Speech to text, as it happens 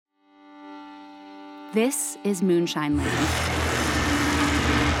This is Moonshineland.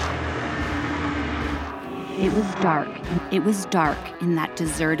 It was dark. It was dark in that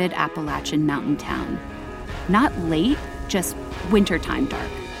deserted Appalachian mountain town. Not late, just wintertime dark.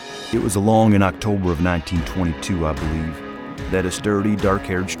 It was along in October of 1922, I believe, that a sturdy,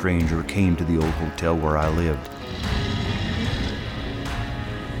 dark-haired stranger came to the old hotel where I lived.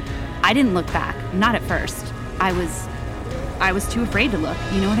 I didn't look back, not at first. I was too afraid to look,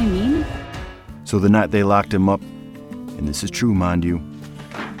 you know what I mean? So the night they locked him up, and this is true, mind you,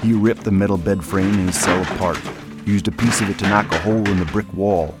 he ripped the metal bed frame in his cell apart, used a piece of it to knock a hole in the brick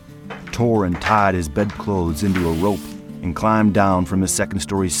wall, tore and tied his bedclothes into a rope, and climbed down from his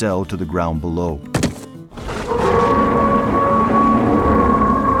second-story cell to the ground below.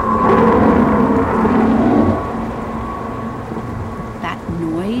 That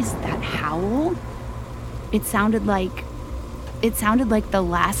noise, that howl, it sounded like the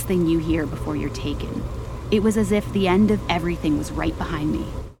last thing you hear before you're taken. It was as if the end of everything was right behind me.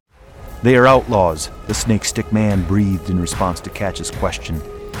 "They are outlaws," the snake-stick man breathed in response to Catch's question.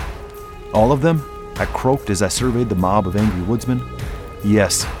 "All of them?" I croaked as I surveyed the mob of angry woodsmen.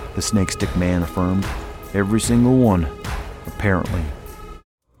 "Yes," the snake-stick man affirmed. "Every single one, apparently."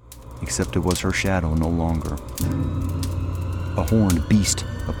 Except it was her shadow no longer. A horned beast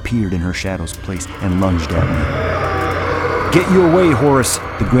appeared in her shadow's place and lunged at me. "Get you away, Horace,"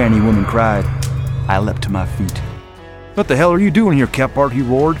 the granny woman cried. I leapt to my feet. "What the hell are you doing here, Kephart?" he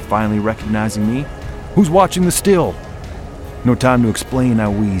roared, finally recognizing me. "Who's watching the still?" No time to explain, I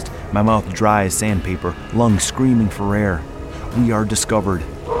wheezed, my mouth dry as sandpaper, lungs screaming for air. "We are discovered.